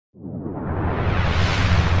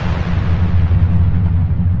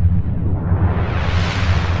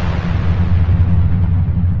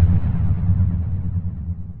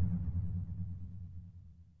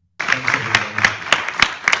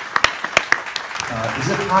Is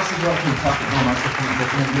it possible I can talk to the microphone? Is that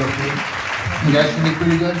going to be okay? You guys can be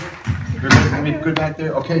pretty good? Everybody good back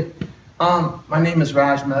there? Okay. My name is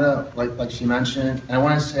Raj Mehta, like she mentioned, and I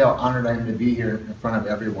want to say how honored I am to be here in front of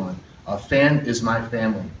everyone. FAN is my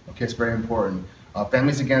family. Okay, it's very important.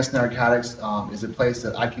 Families Against Narcotics is a place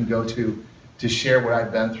that I can go to share what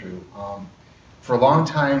I've been through. For a long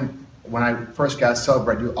time, when I first got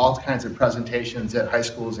sober, I do all kinds of presentations at high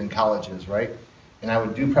schools and colleges, right? And I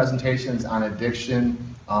would do presentations on addiction,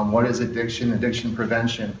 what is addiction, addiction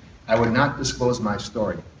prevention. I would not disclose my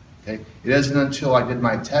story, okay? It isn't until I did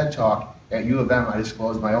my TED Talk at U of M, I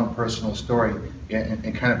disclosed my own personal story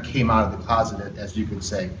and kind of came out of the closet, as you could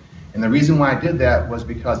say. And the reason why I did that was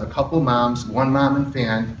because a couple moms, one mom in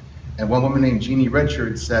FAN, and one woman named Jeannie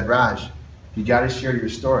Richards said, Raj, you gotta share your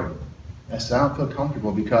story. I said, I don't feel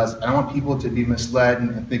comfortable because I don't want people to be misled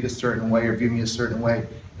and think a certain way or view me a certain way.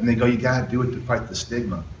 And they go, you gotta do it to fight the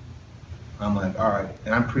stigma. I'm like, all right.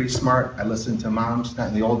 And I'm pretty smart. I listen to moms, not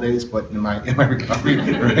in the old days, but in my recovery,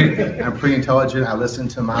 right? I'm pretty intelligent. I listen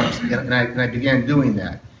to moms, and I began doing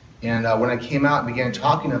that. And when I came out and began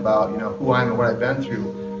talking about, who I am and what I've been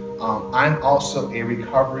through, I'm also a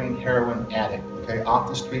recovering heroin addict, okay, off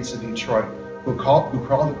the streets of Detroit, who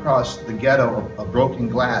crawled across the ghetto of broken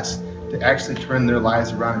glass to actually turn their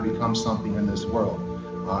lives around and become something in this world.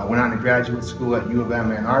 I went on to graduate school at U of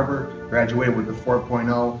M Ann Arbor, graduated with a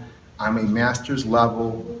 4.0. I'm a master's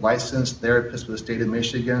level licensed therapist for the state of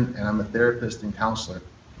Michigan, and I'm a therapist and counselor.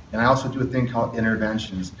 And I also do a thing called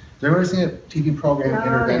interventions. Has everyone seen a TV program,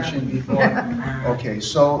 Intervention, before? Okay,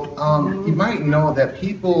 so you might know that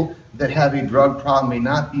people that have a drug problem may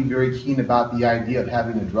not be very keen about the idea of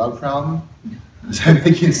having a drug problem. Does that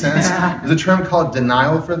make any sense? There's a term called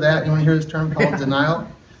denial for that. Anyone hear this term called denial?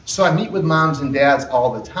 So I meet with moms and dads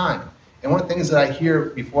all the time. And one of the things that I hear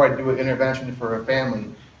before I do an intervention for a family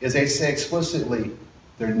is they say explicitly,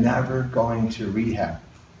 they're never going to rehab.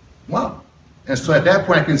 Well, and so at that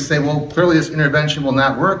point I can say, well, clearly this intervention will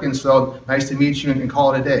not work, and so nice to meet you and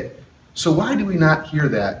call it a day. So why do we not hear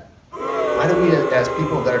that? Why do we, as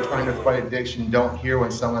people that are trying to fight addiction, don't hear when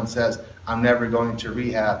someone says, I'm never going to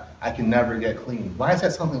rehab, I can never get clean? Why is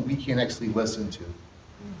that something we can't actually listen to?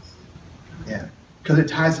 Yeah, because it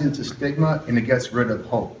ties into stigma and it gets rid of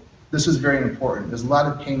hope. This is very important. There's a lot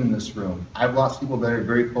of pain in this room. I've lost people that are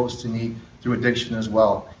very close to me through addiction as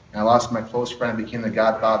well. And I lost my close friend and became the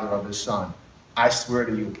godfather of his son. I swear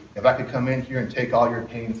to you, if I could come in here and take all your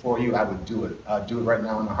pain for you, I would do it. I'd do it right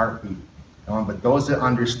now in a heartbeat. But those that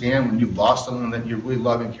understand when you've lost someone that you really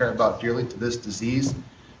love and care about dearly to this disease,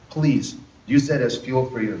 please use that as fuel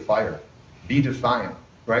for your fire. Be defiant,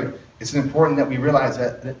 right? It's important that we realize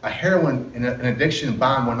that a heroin and an addiction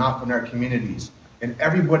bomb went off in our communities, and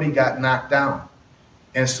everybody got knocked down.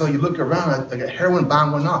 And so you look around, like a heroin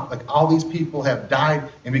bomb went off, like all these people have died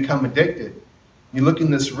and become addicted. You look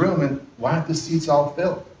in this room and why aren't the seats all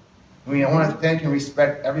filled? I mean, I want to thank and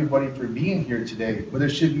respect everybody for being here today, but there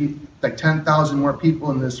should be like 10,000 more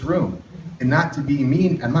people in this room. And not to be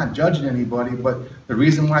mean, I'm not judging anybody, but the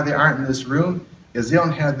reason why they aren't in this room is they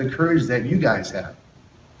don't have the courage that you guys have.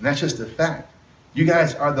 And that's just a fact. You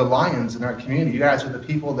guys are the lions in our community. You guys are the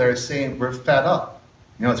people that are saying we're fed up.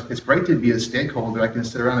 It's great to be a stakeholder. I can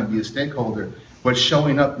sit around and be a stakeholder. But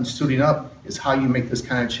showing up and suiting up is how you make this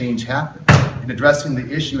kind of change happen. And addressing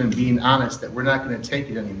the issue and being honest that we're not going to take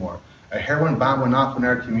it anymore. A heroin bomb went off in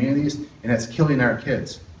our communities, and it's killing our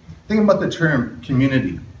kids. Think about the term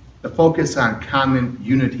community, the focus on common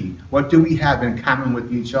unity. What do we have in common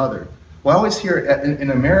with each other? Well, I always hear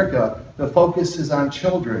in America, the focus is on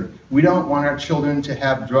children. We don't want our children to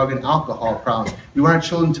have drug and alcohol problems. We want our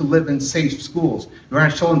children to live in safe schools. We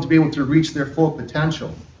want our children to be able to reach their full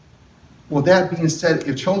potential. Well, that being said,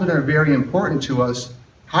 if children are very important to us,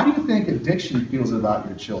 how do you think addiction feels about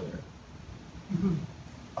your children?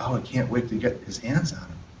 Oh, I can't wait to get his hands on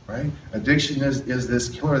them, right? Addiction is this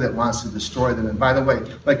killer that wants to destroy them. And by the way,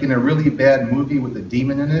 like in a really bad movie with a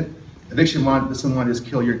demon in it, addiction doesn't want to just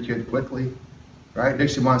kill your kid quickly, right?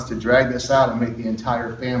 Addiction wants to drag this out and make the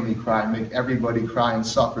entire family cry, make everybody cry and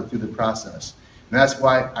suffer through the process. And that's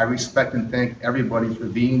why I respect and thank everybody for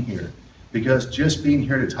being here. Because just being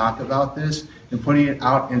here to talk about this and putting it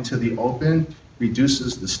out into the open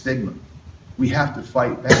reduces the stigma. We have to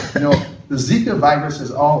fight back. The Zika virus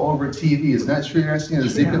is all over TV. Isn't that true? You've seen the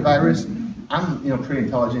Zika virus? I'm a pretty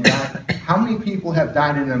intelligent guy. How many people have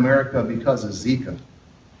died in America because of Zika?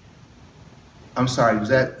 I'm sorry,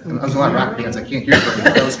 was a lot of rock bands, I can't hear it.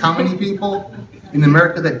 But was how many people in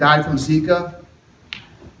America that died from Zika?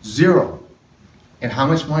 0. And how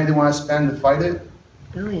much money do they want to spend to fight it?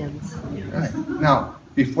 Billions. Right. Now,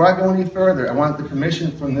 Before I go any further, I want the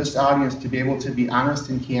permission from this audience to be able to be honest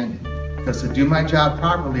and candid. Because to do my job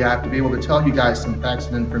properly, I have to be able to tell you guys some facts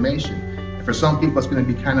and information. And for some people, it's going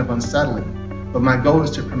to be kind of unsettling. But my goal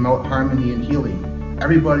is to promote harmony and healing.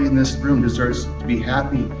 Everybody in this room deserves to be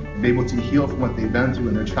happy and be able to heal from what they've been through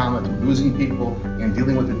and their trauma, through losing people and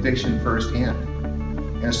dealing with addiction firsthand.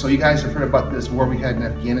 And so you guys have heard about this war we had in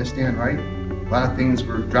Afghanistan, right? A lot of things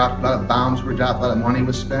were dropped, a lot of bombs were dropped, a lot of money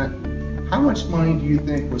was spent. How much money do you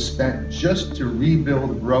think was spent just to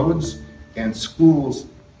rebuild roads and schools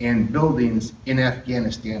and buildings in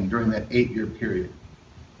Afghanistan during that 8-year period?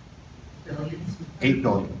 Billions. 8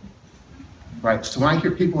 billion. Right, so when I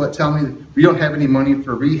hear people that tell me we don't have any money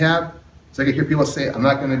for rehab, it's like I hear people say, I'm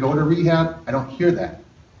not going to go to rehab. I don't hear that.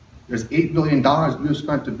 There's $8 billion we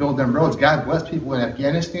spent to build them roads. God bless people in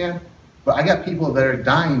Afghanistan, but I got people that are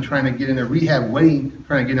dying trying to get into rehab, trying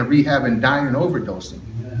to get into rehab and dying and overdosing.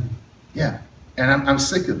 Yeah, and I'm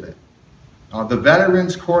sick of it. The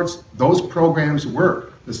veterans courts, those programs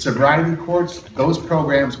work. The sobriety courts, those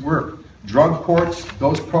programs work. Drug courts,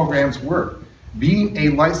 those programs work. Being a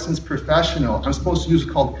licensed professional, I'm supposed to use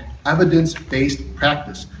what's called evidence-based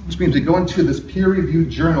practice, which means we go into this peer-reviewed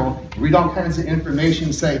journal, read all kinds of information,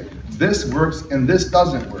 and say, this works and this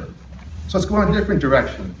doesn't work. So let's go in a different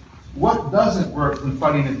direction. What doesn't work in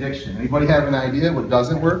fighting addiction? Anybody have an idea what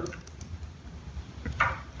doesn't work?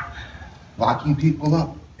 Locking people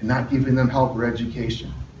up and not giving them help or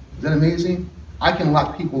education. Is that amazing? I can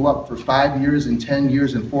lock people up for 5 years and 10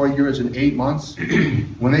 years and 4 years and 8 months.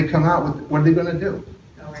 When they come out, what are they going to do?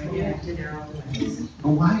 Go right back to their old ways. But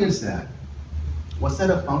why is that? What's that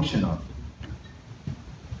a function of?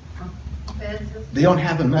 They don't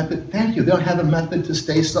have a method. Thank you. They don't have a method to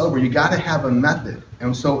stay sober. You got to have a method.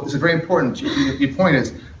 And so it's very important. Your point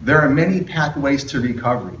is there are many pathways to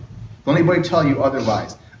recovery. Don't anybody tell you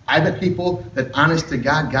otherwise. I bet people that, honest to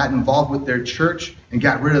God, got involved with their church and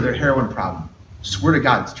got rid of their heroin problem. Swear to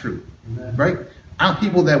God, it's true. Amen. Right? I know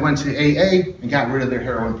people that went to AA and got rid of their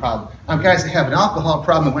heroin problem. I know guys that have an alcohol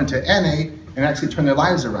problem that went to NA and actually turned their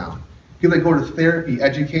lives around. People that go to therapy,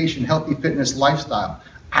 education, healthy fitness, lifestyle.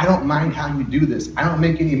 I don't mind how you do this. I don't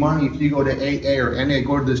make any money if you go to AA or NA,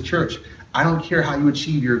 go to this church. I don't care how you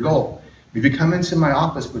achieve your goal. If you come into my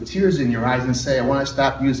office with tears in your eyes and say, I want to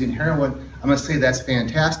stop using heroin, I'm going to say that's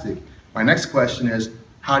fantastic. My next question is,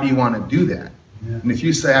 how do you want to do that? Yeah. And if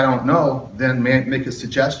you say, I don't know, then make a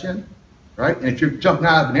suggestion, right? And if you're jumping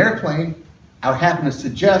out of an airplane, I would happen to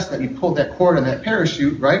suggest that you pull that cord on that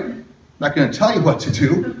parachute, right? I'm not going to tell you what to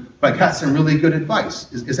do, but I got some really good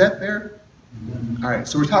advice. Is that fair? All right,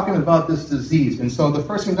 so we're talking about this disease. And so the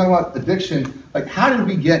first thing we're talking about addiction, like how did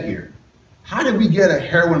we get here? How did we get a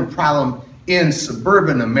heroin problem in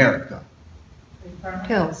suburban America?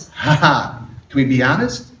 Pills. Haha. Can we be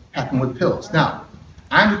honest? Happened with pills. Now,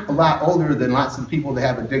 I'm a lot older than lots of people that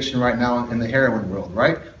have addiction right now in the heroin world,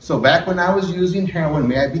 right? So back when I was using heroin,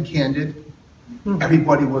 may I be candid?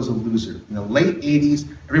 Everybody was a loser. In the late 80s,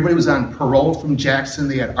 everybody was on parole from Jackson.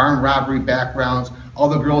 They had armed robbery backgrounds. All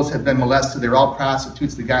the girls had been molested. They were all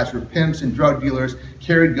prostitutes. The guys were pimps and drug dealers,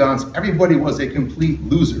 carried guns. Everybody was a complete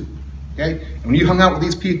loser. Okay? And when you hung out with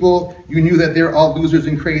these people, you knew that they're all losers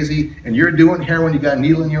and crazy, and you're doing heroin, you got a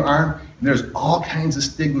needle in your arm, and there's all kinds of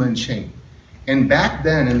stigma and shame. And back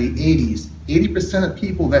then in the 80s, 80% of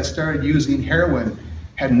people that started using heroin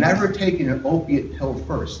had never taken an opiate pill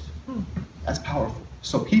first. That's powerful.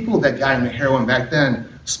 So people that got into heroin back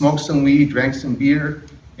then smoked some weed, drank some beer,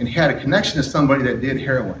 and had a connection to somebody that did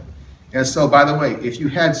heroin. And so, by the way, if you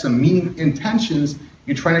had some mean intentions,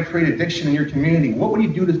 you're trying to create addiction in your community, what would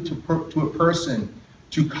you do to a person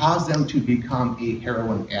to cause them to become a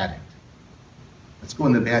heroin addict? Let's go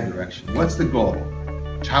in the bad direction. What's the goal?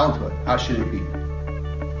 Childhood, how should it be?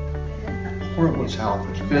 Horrible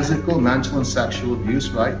childhood. Physical, mental, and sexual abuse,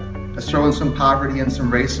 right? Let's throw in some poverty and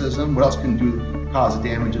some racism. What else can cause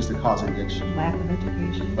damages to cause addiction? Lack of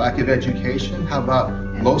education. Lack of education. How about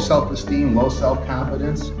low self-esteem, low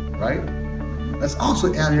self-confidence, right? Let's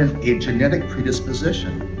also add in a genetic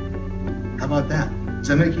predisposition. How about that? Is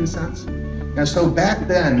that making sense? And so back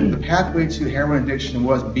then, the pathway to heroin addiction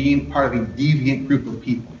was being part of a deviant group of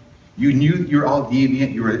people. You knew you were all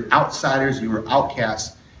deviant, you were outsiders, you were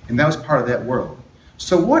outcasts, and that was part of that world.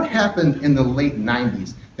 So what happened in the late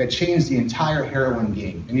 90s that changed the entire heroin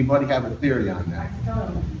game? Anybody have a theory on that?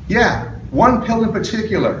 Yeah, one pill in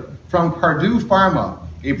particular from Purdue Pharma,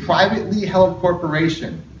 a privately held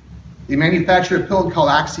corporation. They manufacture a pill called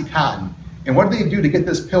Oxycontin. And what did they do to get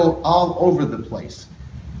this pill all over the place?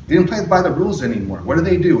 They didn't play by the rules anymore. What did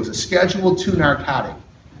they do? It was a Schedule II narcotic.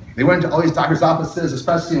 They went to all these doctors' offices,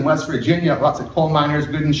 especially in West Virginia, lots of coal miners,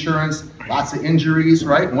 good insurance, lots of injuries,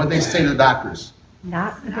 right? And what they say to the doctors?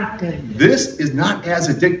 Not addictive. This is not as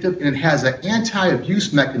addictive, and it has an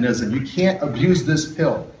anti-abuse mechanism. You can't abuse this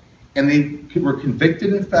pill. And they were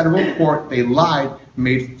convicted in federal court. They lied,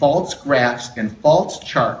 made false graphs and false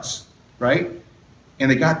charts, right? And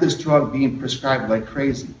they got this drug being prescribed like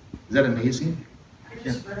crazy. Is that amazing?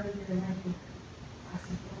 Yeah.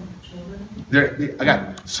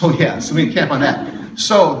 So we can cap on that.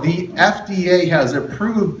 So the FDA has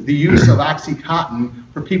approved the use of Oxycontin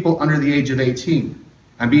for people under the age of 18.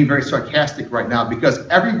 I'm being very sarcastic right now because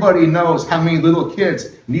everybody knows how many little kids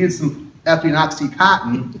needed some effing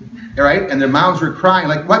Oxycontin, right? And their moms were crying,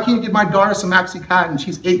 like, why can't you give my daughter some Oxycontin?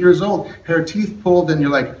 She's 8 years old, had her teeth pulled, and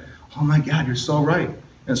you're like, oh my God, you're so right.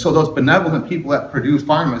 And so those benevolent people at Purdue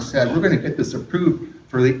Pharma said, we're going to get this approved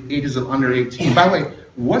for the ages of under 18. By the way,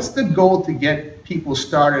 what's the goal to get people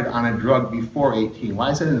started on a drug before 18?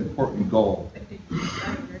 Why is that an important goal?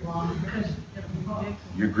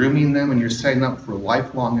 You're grooming them and you're setting up for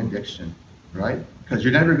lifelong addiction, right? Because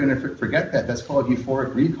you're never going to forget that. That's called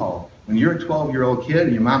euphoric recall. When you're a 12-year-old kid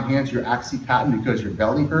and your mom hands you your Oxycontin because your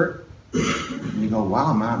belly hurt, and you go,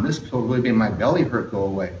 wow, Mom, this pill really made my belly hurt go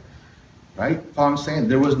away, right? That's all I'm saying.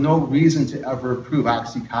 There was no reason to ever approve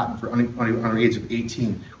Oxycontin for under the age of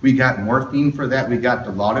 18. We got morphine for that. We got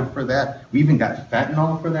Dilaudid for that. We even got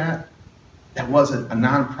fentanyl for that. That wasn't a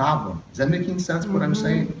non-problem. Is that making sense what I'm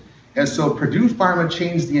saying? And so Purdue Pharma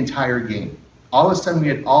changed the entire game. All of a sudden, we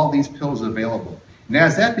had all these pills available. And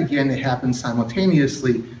as that began to happen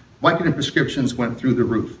simultaneously, Vicodin prescriptions went through the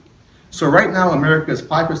roof. So right now, America is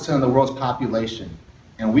 5% of the world's population,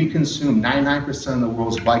 and we consume 99% of the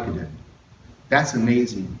world's Vicodin. That's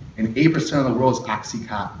amazing. And 8% of the world's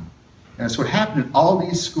Oxycontin. And so what happened in all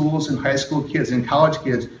these schools and high school kids and college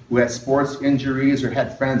kids who had sports injuries or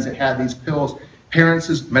had friends that had these pills,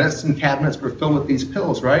 parents' medicine cabinets were filled with these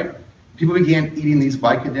pills, right? People began eating these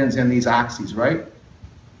Vicodins and these Oxys, right?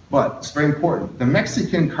 But it's very important. The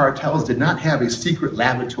Mexican cartels did not have a secret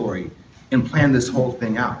laboratory and plan this whole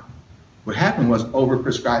thing out. What happened was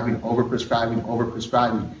overprescribing, overprescribing,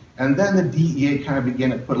 overprescribing. And then the DEA kind of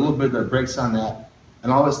began to put a little bit of the brakes on that.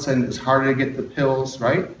 And all of a sudden, it's harder to get the pills,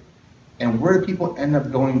 right? And where do people end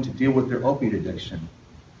up going to deal with their opiate addiction?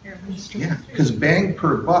 Yeah, because bang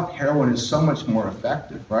per buck, heroin is so much more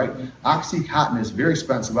effective, right? Oxycontin is very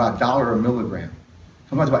expensive, about $1 a milligram.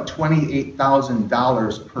 Sometimes about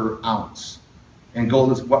 $28,000 per ounce. And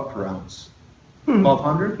gold is what per ounce?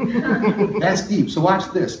 1,200? That's deep. So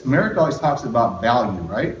watch this. America always talks about value,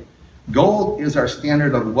 right? Gold is our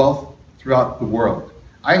standard of wealth throughout the world.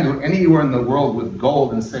 I can go anywhere in the world with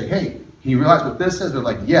gold and say, hey, can you realize what this is? They're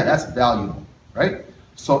like, yeah, that's valuable, right?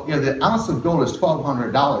 So if the ounce of gold is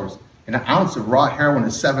 $1,200 and an ounce of raw heroin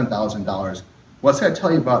is $7,000, what's that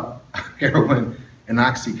tell you about heroin and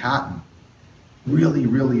Oxycontin? Really,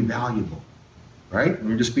 really valuable, right? And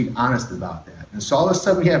we're just being honest about that. And so all of a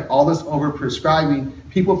sudden we have all this overprescribing,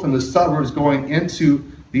 people from the suburbs going into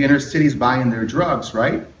the inner cities buying their drugs,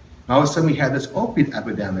 right? And all of a sudden we have this opiate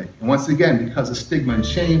epidemic. And once again, because of stigma and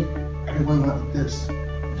shame, everyone went like this.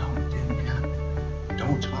 No, it didn't happen.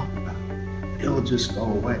 Don't talk about it. It'll just go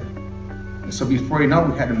away. And so before you know it,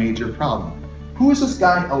 we had a major problem. Who is this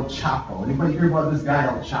guy El Chapo? Anybody hear about this guy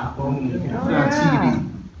El Chapo? He's on TV.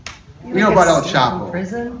 We know about El Chapo. From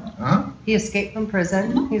prison. Huh? He escaped from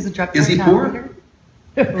prison. He's a drug Is he cartel poor?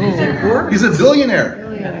 leader. He's a billionaire.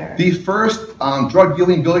 Billionaire. The first drug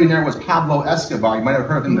dealing billionaire was Pablo Escobar. You might have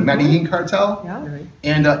heard of him, the Medellin cartel. Yeah.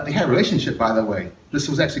 And they had a relationship, by the way. This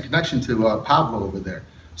was actually a connection to Pablo over there.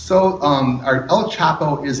 So our El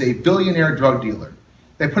Chapo is a billionaire drug dealer.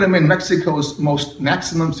 They put him in Mexico's most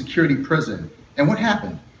maximum security prison. And what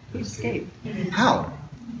happened? He escaped. How?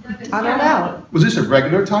 Tunneled out. Was this a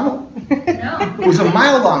regular tunnel? No. It was a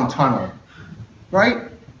mile-long tunnel, right?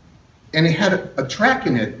 And it had a track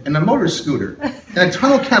in it and a motor scooter. And a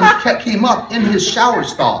tunnel came up in his shower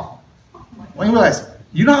stall. When you realize,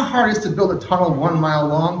 you know how hard it is to build a tunnel 1 mile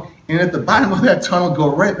long, and at the bottom of that tunnel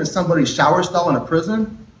go right into somebody's shower stall in a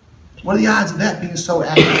prison? What are the odds of that being so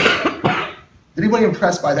accurate? Anybody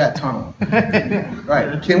impressed by that tunnel?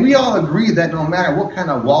 Right. Can we all agree that no matter what kind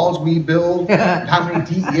of walls we build, how many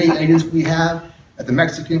DEA agents we have, that the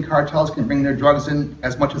Mexican cartels can bring their drugs in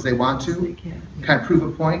as much as they want to? Can I prove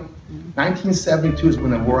a point? 1972 is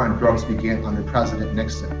when the war on drugs began under President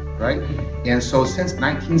Nixon, right? And so since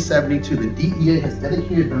 1972, the DEA has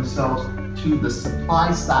dedicated themselves to the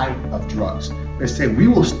supply side of drugs. They say, we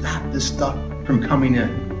will stop this stuff from coming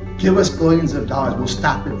in. Give us billions of dollars, we'll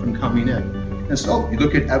stop it from coming in. And so you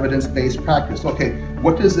look at evidence-based practice. Okay,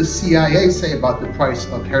 what does the CIA say about the price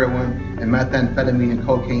of heroin and methamphetamine and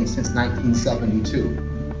cocaine since 1972?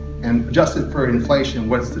 And adjusted for inflation,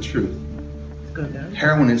 what's the truth?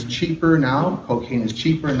 Heroin is cheaper now, cocaine is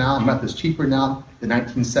cheaper now, meth is cheaper now than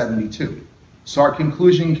 1972. So our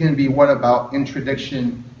conclusion can be, what about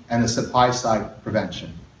interdiction and the supply side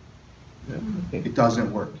prevention? It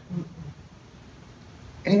doesn't work.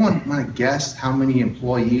 Anyone want to guess how many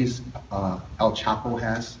employees El Chapo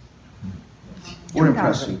has? What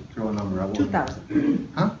impressed you? Throw a number out.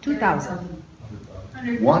 2,000. Huh? 2,000.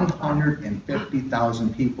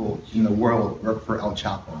 150,000 people in the world work for El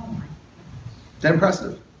Chapo. Is that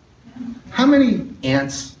impressive? How many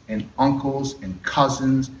aunts and uncles and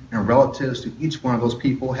cousins and relatives do each one of those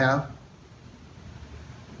people have?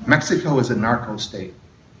 Mexico is a narco state.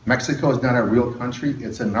 Mexico is not a real country.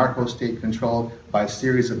 It's a narco state controlled by a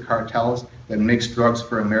series of cartels that makes drugs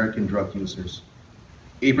for American drug users.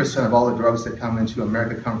 8% of all the drugs that come into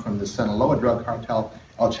America come from the Sinaloa drug cartel.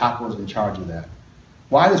 El Chapo is in charge of that.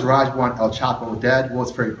 Why does Raj want El Chapo dead? Well,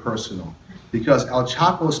 it's very personal. Because El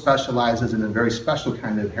Chapo specializes in a very special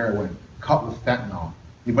kind of heroin, cut with fentanyl.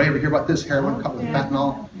 Anybody ever hear about this heroin cut with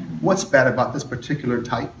fentanyl? What's bad about this particular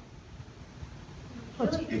type?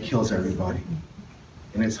 It kills everybody.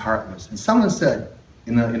 And it's heartless. And someone said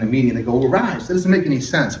in a meeting, they go, well, Raj, that doesn't make any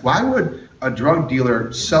sense. Why would a drug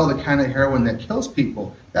dealer sell the kind of heroin that kills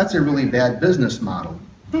people? That's a really bad business model.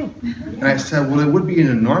 And I said, well, it would be in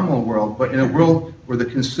a normal world, but in a world where the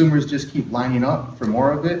consumers just keep lining up for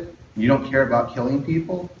more of it, and you don't care about killing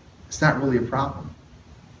people, it's not really a problem.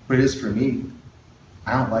 But it is for me.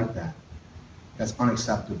 I don't like that. That's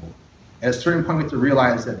unacceptable. At a certain point, we have to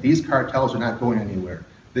realize that these cartels are not going anywhere.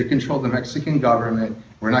 They control the Mexican government.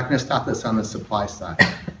 We're not going to stop this on the supply side.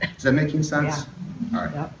 Is that making sense? Yeah. All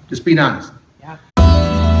right. Just being honest.